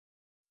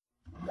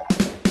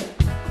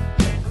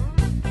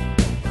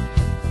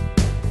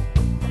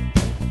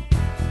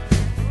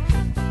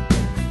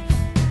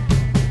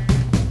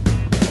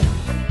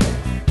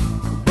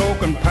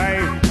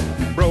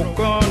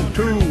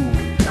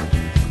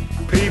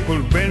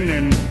People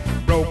bending,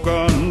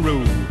 broken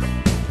rules.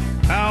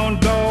 Hound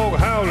dog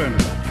howling,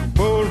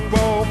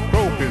 bullfrog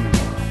croaking.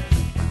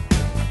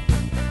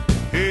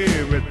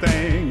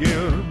 Everything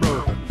is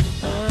broken.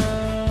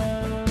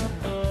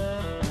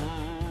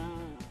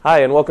 Hi,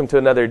 and welcome to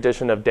another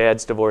edition of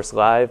Dad's Divorce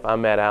Live.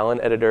 I'm Matt Allen,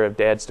 editor of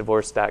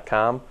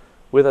DadsDivorce.com.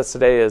 With us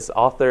today is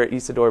author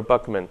Isidor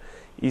Buchmann.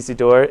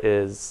 Isidor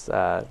is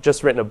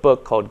just written a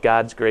book called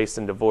God's Grace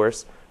in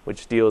Divorce,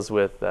 which deals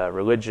with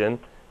religion,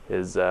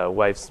 his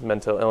wife's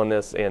mental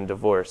illness, and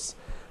divorce.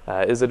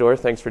 Isidor,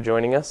 thanks for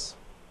joining us.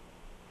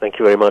 Thank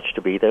you very much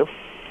to be there.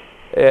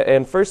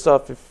 And first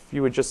off, if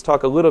you would just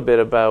talk a little bit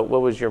about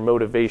what was your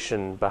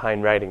motivation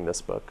behind writing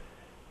this book.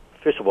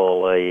 First of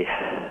all, I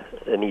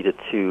needed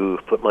to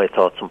put my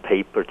thoughts on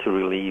paper to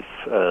relieve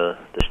the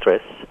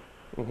stress.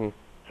 Mm-hmm.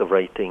 So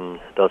writing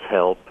does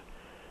help.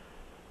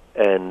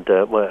 And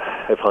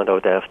I found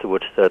out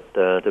afterwards that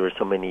there were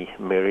so many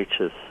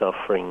marriages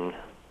suffering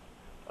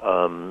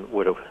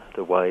where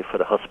the wife or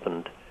the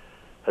husband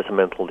has a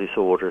mental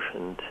disorder,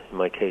 and in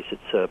my case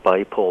it's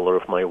bipolar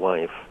of my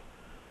wife.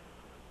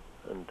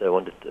 And I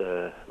wanted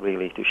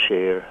really to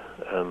share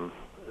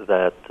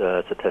that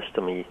as a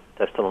testimony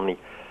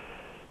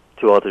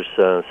to others,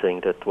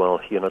 saying that,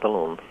 well, you're not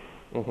alone.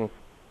 Mm-hmm.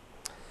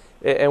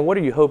 And what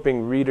are you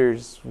hoping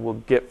readers will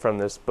get from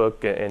this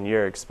book and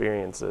your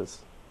experiences?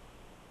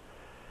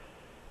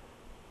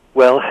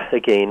 Well,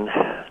 again,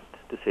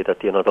 to say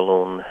that you're not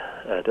alone,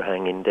 to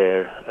hang in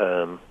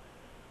there,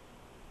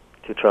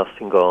 to trust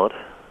in God,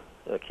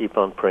 keep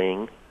on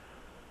praying.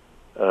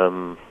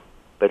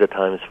 Better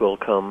times will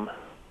come.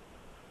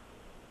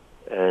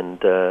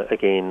 And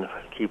again,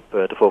 keep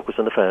the focus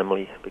on the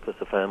family, because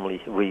the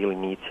family really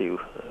needs you.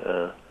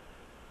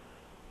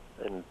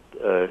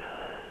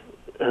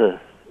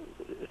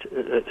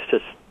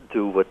 Just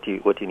do what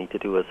you need to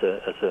do as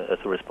a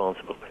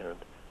responsible parent.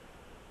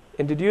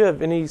 And did you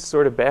have any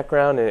sort of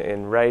background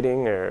in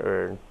writing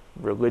or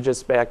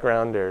religious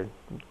background, or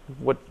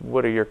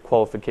what are your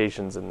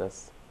qualifications in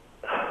this?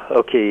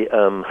 Okay,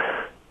 I'm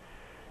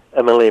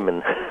a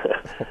layman,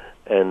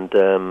 and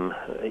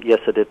yes,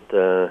 I did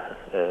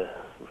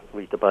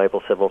read the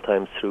Bible several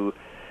times through.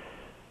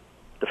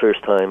 The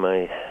first time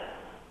I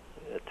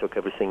took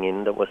everything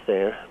in that was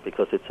there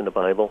because it's in the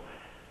Bible.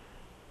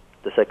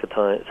 The second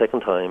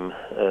time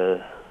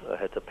I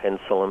had a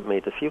pencil and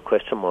made a few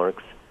question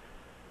marks.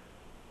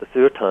 The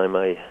third time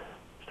I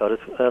started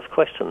to ask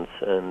questions,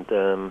 and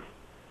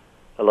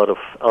a lot of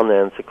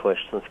unanswered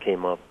questions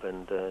came up,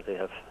 and they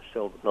have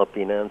still not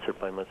been answered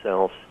by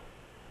myself.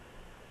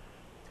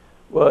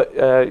 Well,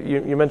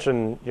 you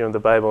mentioned the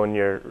Bible and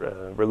your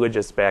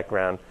religious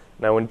background.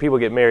 Now, when people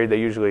get married, they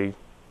usually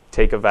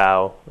take a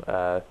vow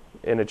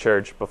in a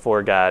church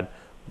before God,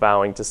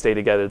 vowing to stay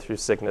together through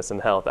sickness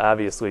and health.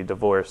 Obviously,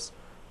 divorce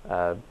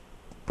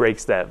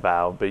breaks that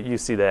vow, but you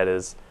see that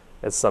as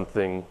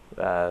something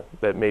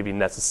that may be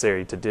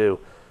necessary to do.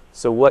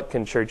 So what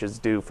can churches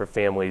do for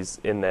families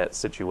in that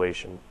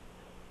situation?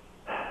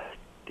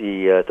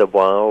 The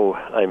vow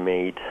I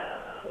made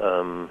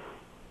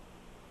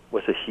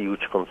was a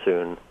huge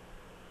concern.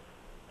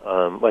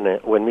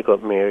 When we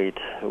got married,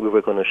 we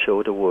were going to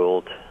show the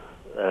world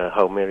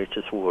how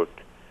marriages work.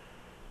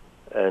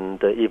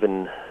 And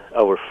even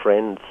our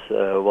friends,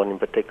 one in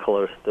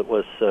particular that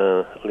was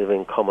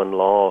living common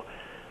law,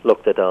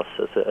 looked at us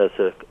as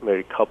a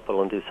married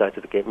couple and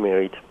decided to get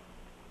married.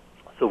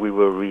 So we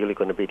were really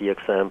going to be the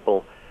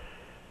example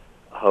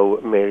how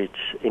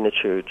marriage in a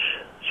church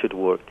should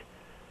work.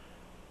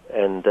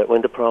 And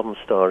when the problem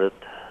started,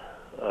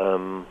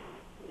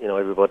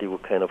 everybody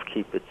would kind of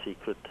keep it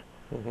secret.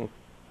 Mm-hmm.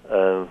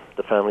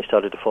 The family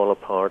started to fall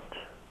apart,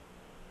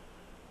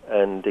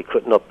 and it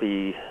could not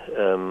be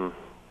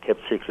kept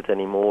secret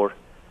anymore.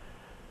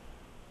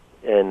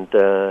 And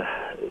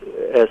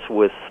as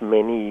with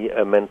many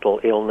mental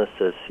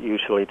illnesses,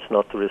 usually it's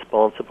not the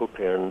responsible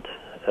parent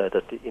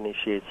that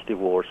initiates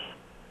divorce.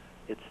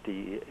 It's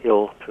the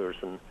ill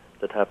person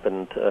that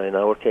happened in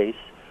our case.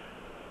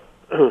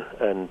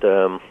 And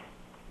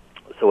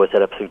so I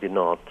said, absolutely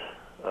not.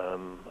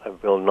 I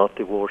will not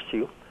divorce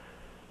you,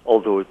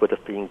 although it would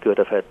have been good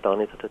if I had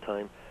done it at the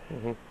time.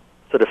 Mm-hmm.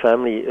 So the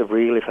family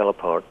really fell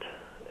apart,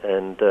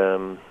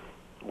 and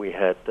we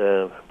had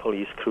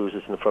police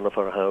cruisers in front of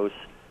our house.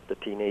 The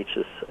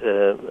teenagers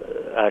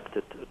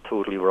acted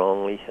totally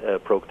wrongly,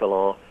 broke the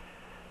law.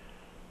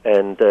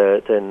 And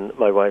then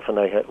my wife and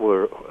I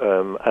were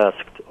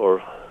asked,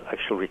 or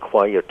actually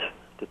required,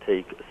 to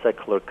take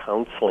secular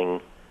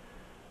counseling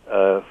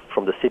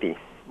from the city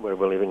where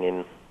we're living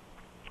in.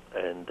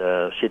 And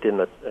she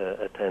didn't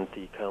attend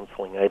the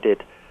counseling. I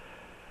did.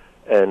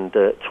 And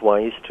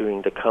twice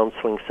during the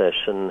counseling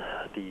session,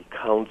 the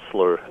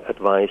counselor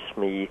advised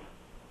me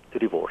to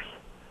divorce.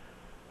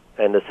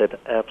 And I said,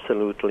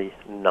 absolutely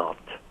not.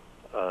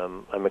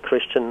 I'm a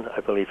Christian.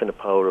 I believe in the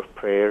power of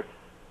prayer,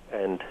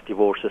 and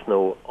divorce is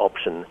no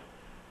option.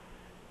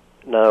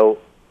 Now,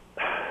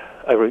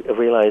 I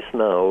realize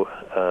now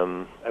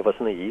I was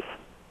naive,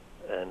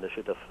 and I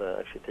should have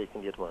actually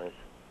taken the advice.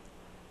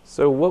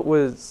 So what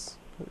was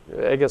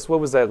I guess what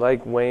was that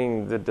like,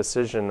 weighing the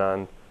decision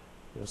on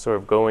sort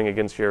of going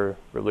against your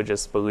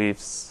religious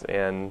beliefs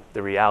and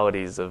the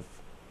realities of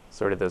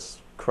sort of this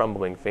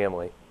crumbling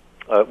family?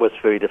 It was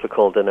very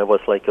difficult, and it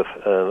was like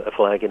a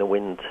flag in the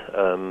wind.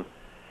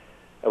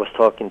 I was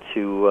talking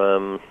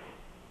to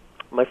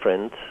my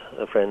friends.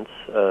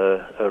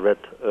 I read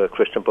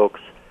Christian books,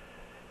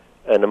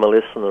 and I'm a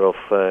listener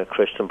of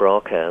Christian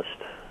broadcast,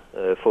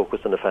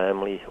 focused on the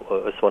family.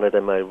 It's one of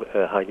them I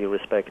highly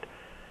respect.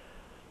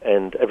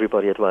 And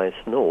everybody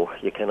advised, no,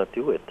 you cannot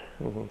do it.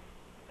 Mm-hmm.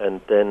 And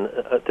then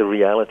the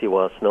reality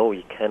was, no,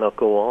 you cannot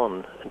go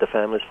on, and the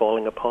family's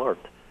falling apart.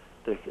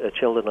 The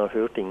children are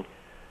hurting.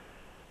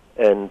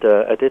 And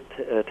I did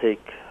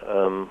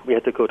we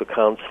had to go to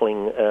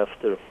counseling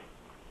after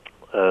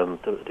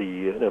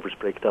the nervous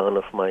breakdown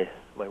of my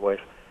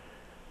wife.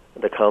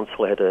 And the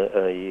counselor had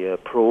a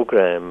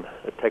program,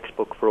 a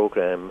textbook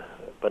program,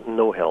 but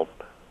no help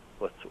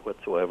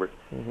whatsoever.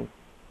 Mm-hmm.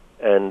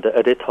 And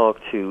I did talk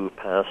to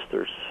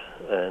pastors,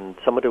 and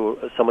some of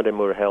them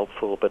were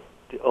helpful, but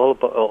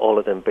all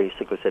of them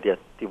basically said, yeah,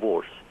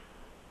 divorce.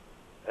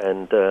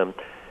 And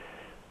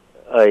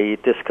I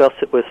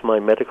discussed it with my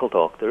medical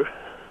doctor,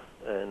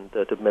 and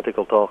the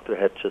medical doctor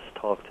had just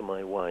talked to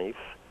my wife,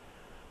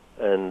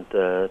 and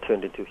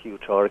turned into a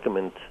huge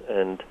argument.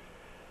 And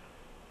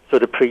so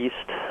the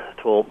priest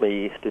told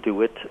me to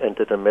do it, and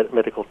the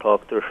medical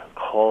doctor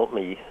called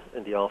me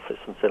in the office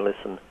and said,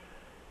 listen,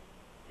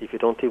 if you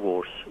don't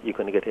divorce, you're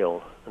going to get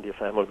ill, and your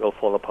family will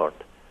fall apart.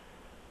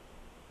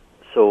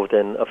 So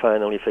then I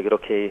finally figured,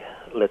 okay,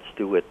 let's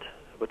do it.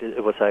 But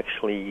it was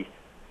actually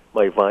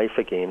my wife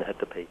again had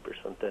the papers,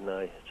 and then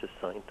I just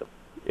signed them.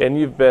 And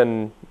you've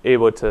been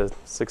able to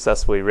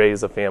successfully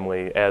raise a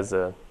family as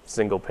a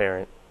single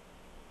parent.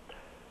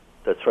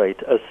 That's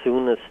right. As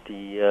soon as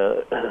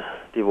the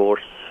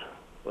divorce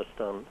was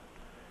done,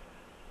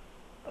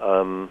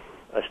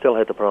 I still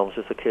had the problems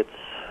with the kids.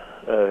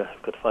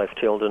 Got 5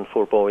 children,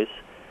 4 boys.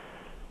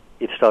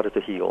 It started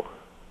to heal,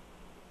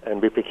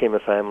 and we became a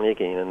family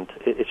again. And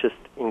it's just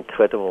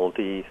incredible,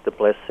 the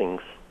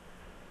blessings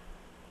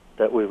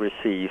that we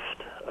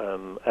received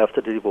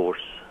after the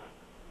divorce,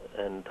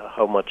 and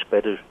how much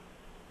better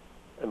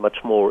and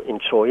much more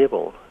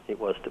enjoyable it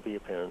was to be a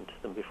parent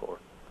than before.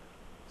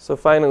 So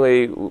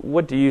finally,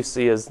 what do you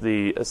see as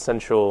the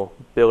essential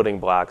building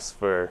blocks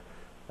for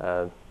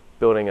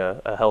building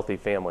a healthy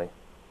family?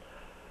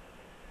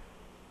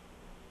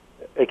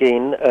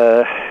 Again,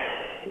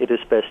 it is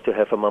best to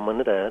have a mom and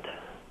a dad.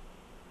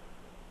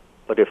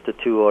 But if the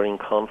two are in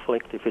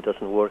conflict, if it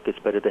doesn't work, it's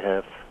better to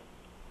have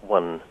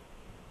one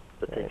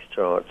that takes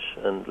charge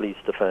and leads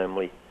the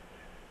family.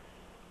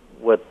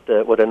 What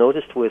I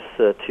noticed with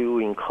two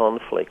in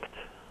conflict,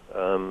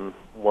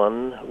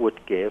 one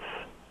would give,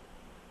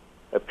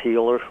 a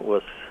pillar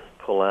was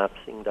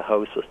collapsing, the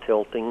house was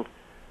tilting.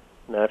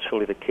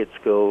 Naturally, the kids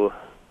go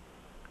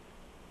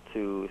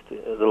to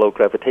the low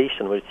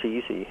gravitation where it's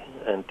easy,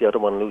 and the other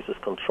one loses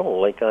control.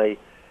 Like I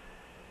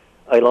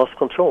lost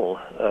control.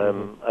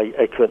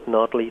 I could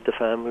not lead the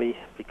family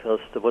because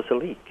there was a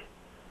leak.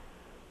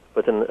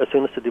 But then, as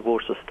soon as the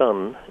divorce was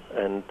done,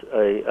 and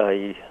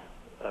I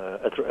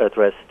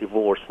addressed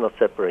divorce, not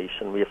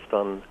separation. We have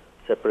done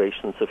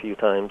separations a few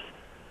times.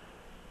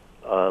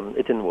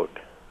 It didn't work.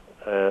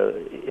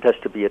 It has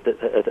to be a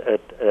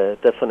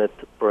definite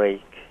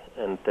break,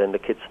 and then the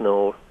kids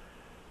know,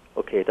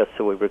 okay, that's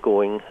the way we're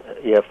going.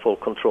 You have full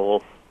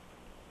control.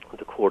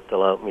 The court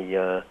allowed me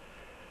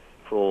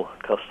full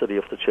custody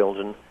of the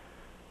children.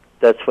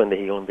 That's when the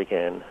healing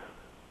began.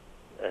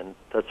 And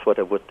that's what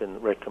I would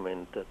then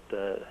recommend, that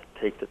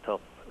take the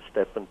top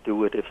step and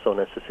do it if so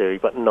necessary,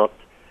 but not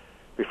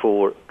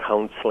before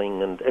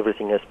counseling and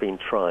everything has been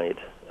tried.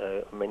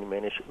 Many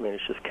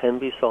marriages can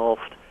be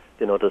solved.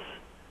 They're not as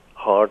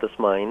hard as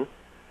mine.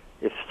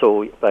 If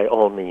so, by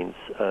all means.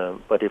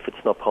 But if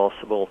it's not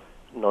possible,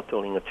 not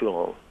doing it too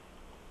long.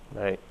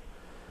 Right.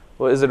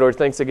 Well, Isidor,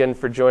 thanks again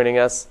for joining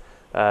us.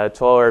 To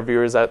all our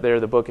viewers out there,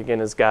 the book again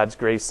is God's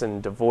Grace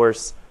in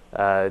Divorce.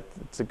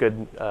 It's a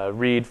good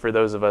read for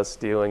those of us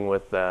dealing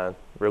with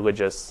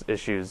religious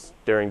issues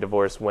during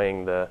divorce,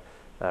 weighing the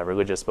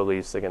religious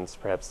beliefs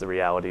against perhaps the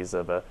realities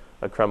of a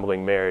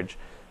crumbling marriage.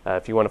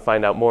 If you want to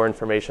find out more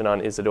information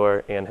on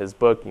Isidor and his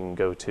book, you can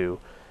go to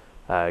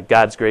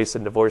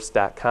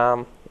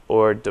godsgraceanddivorce.com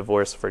or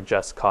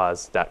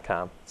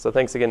divorceforjustcause.com. So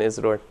thanks again,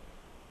 Isidor.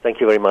 Thank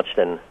you very much,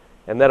 then.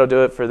 And that'll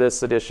do it for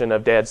this edition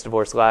of Dad's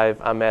Divorce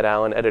Live. I'm Matt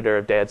Allen, editor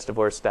of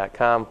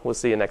DadsDivorce.com. We'll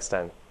see you next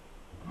time.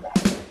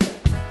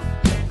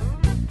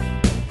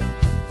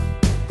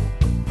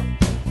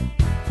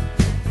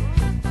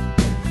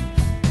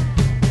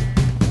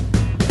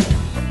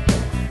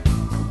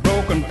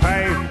 Broken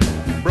pipe,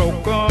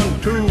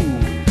 broken tool,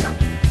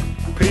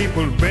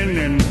 people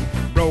bending,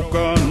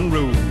 broken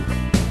rule,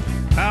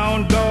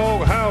 hound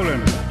dog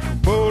howling,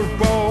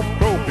 bullfrog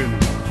croaking,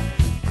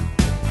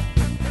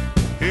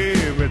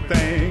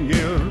 everything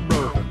is